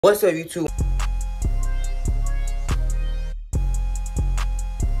What's up, YouTube?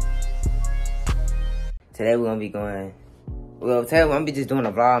 Today we're gonna be going. Today I'm gonna be just doing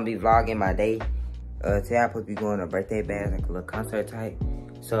a vlog. I'm be vlogging my day. Today I'm supposed to be going to a birthday bash, like a little concert type.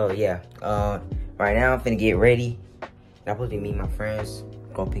 So yeah. Right now I'm finna get ready. I'm supposed to be meeting my friends.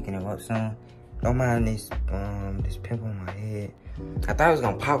 Go picking them up soon. Don't mind this pimple on my head. I thought it was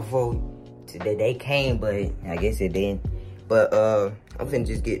gonna pop before today they came, but I guess it didn't. But I'm finna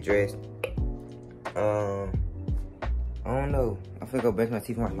just get dressed. I don't know. I'm finna go brush my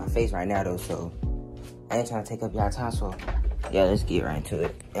teeth and wash my face right now though, so I ain't trying to take up y'all time, so yeah, let's get right into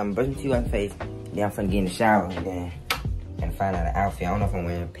it. I'm brushing my teeth, wash my face, then I'm finna get in the shower and then and find out an outfit. I don't know if I'm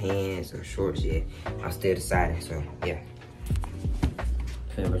wearing pants or shorts yet. I'm still deciding, so yeah.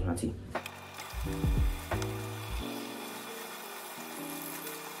 Finna brush my teeth.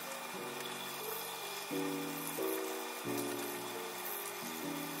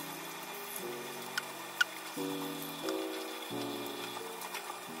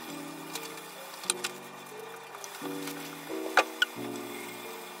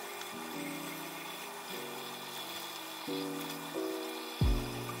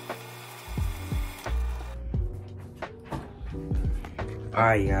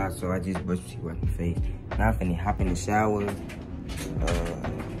 Alright, y'all, so I just brushed my teeth, washed my face. Now I'm finna hop in the shower.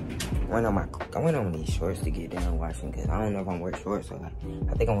 I went on these shorts to get done washing because I don't know if I'm wearing shorts, so like,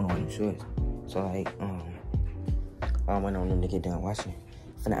 I think I want to wear them shorts. So like, I went on them to get done washing.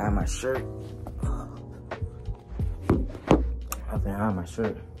 I'm finna iron my shirt. I'm finna iron my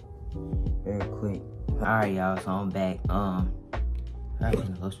shirt very quick. Alright, y'all, so I'm back. I'm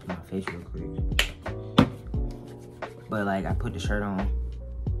finna lotion my face real quick. But like, I put the shirt on.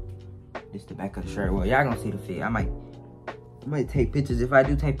 This is the back of the shirt. Well, y'all gonna see the fit. I might take pictures. If I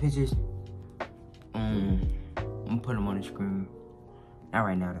do take pictures, I'm gonna put them on the screen. Not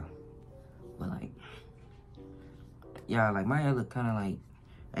right now though. But like, yeah, like my hair look kind of like,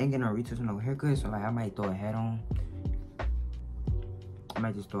 I ain't getting no retouch, no haircut, so like I might throw a hat on. I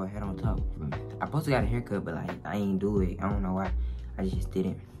might just throw a hat on top. I supposed to got a haircut, but like I ain't do it. I don't know why. I just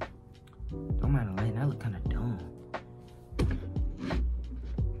didn't. Don't mind the light. That look kind of dumb.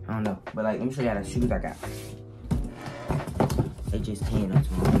 I don't know, but like, let me show y'all the shoes I got. They just came up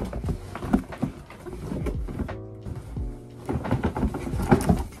tomorrow.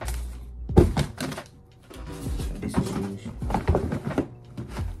 So this is shoes.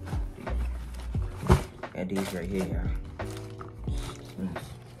 Got these right here, y'all.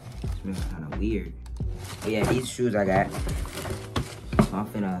 Smells kind of weird. But yeah, these shoes I got. So I'm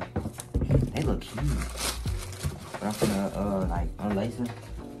finna, they look cute. But I'm finna like unlace them.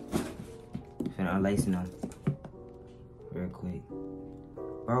 Unlacing them real quick.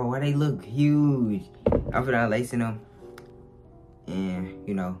 Bro, why they look huge? I'm finna unlacing them. And,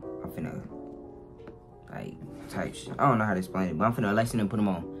 you know, I'm finna, like, type shit. I don't know how to explain it, but I'm finna unlacing them and put them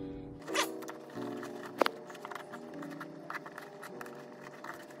on.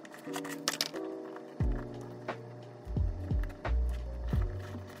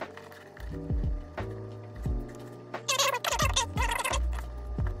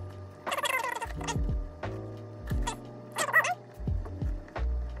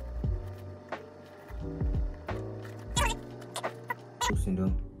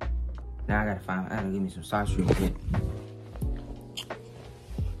 Now I gotta give me some socks real quick.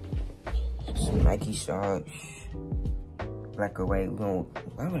 Some Nike socks. Black or white. We're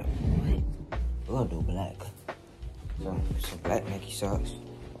gonna do black. So some black Nike socks.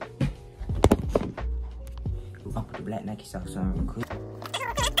 We're gonna put the black Nike socks on real quick.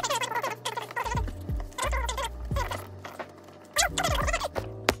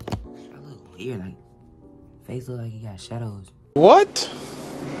 I look weird, like face look like he got shadows. What?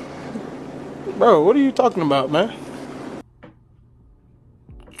 Bro, what are you talking about, man?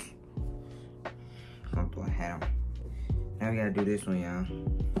 I'm gonna throw a hat on. Now we gotta do this one, y'all.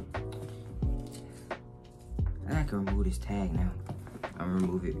 I can remove this tag now. I'll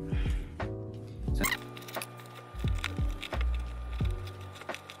remove it. So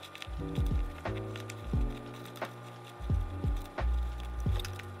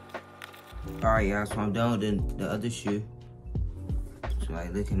alright, y'all, so I'm done with the other shoe. So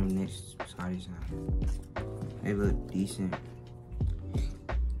like, look at them next. Sorry, they look decent.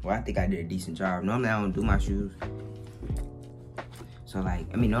 Well, I think I did a decent job. Normally I don't do my shoes. So like,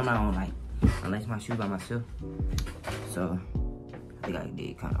 normally I don't like unlace my shoes by myself. So I think I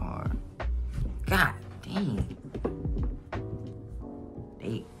did kind of hard. God dang.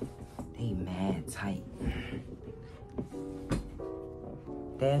 They mad tight.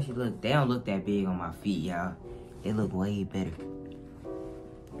 They don't look that big on my feet, y'all. They look way better.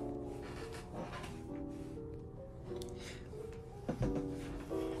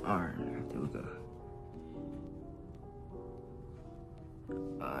 Alright, there we go.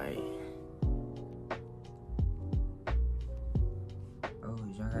 Alright. Oh,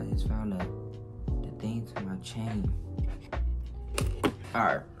 y'all, I just found the thing to my chain.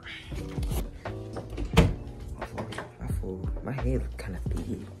 Alright. My head kind of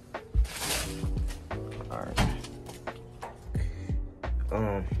big. Alright.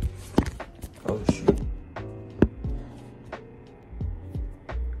 Oh shoot.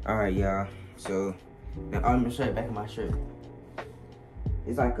 Alright, y'all. So now I'm gonna show you back of my shirt.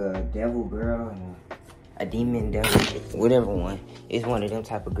 It's like a devil girl and a demon devil, whatever one. It's one of them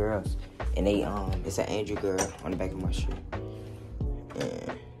type of girls. And they it's an angel girl on the back of my shirt.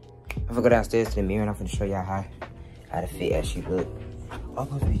 And I'm gonna go downstairs to the mirror and I'm gonna show y'all how to fit as she look. I'm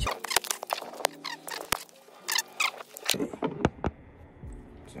supposed to be so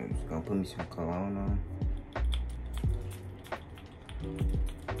I'm just gonna put me some cologne on.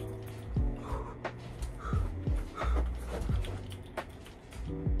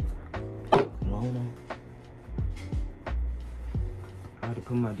 Cologne on. I had to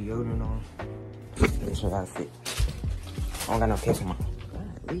put my deodorant on. Let me show you how to fit. I don't got no case on my.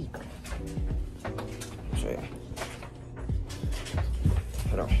 Golly. I'll show you.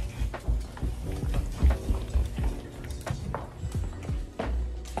 Hold on.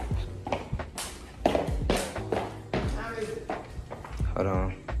 Hold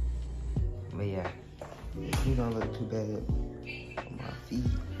on. But yeah, you don't look too bad on my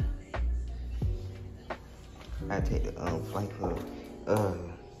feet. I take the flight club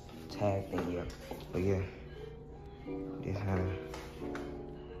tag thing up. But yeah, this how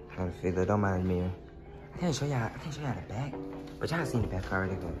to feel it. Don't mind me. I can't show y'all the back, but y'all seen the back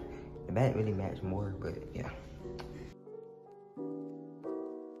already. But the back really match more. But yeah.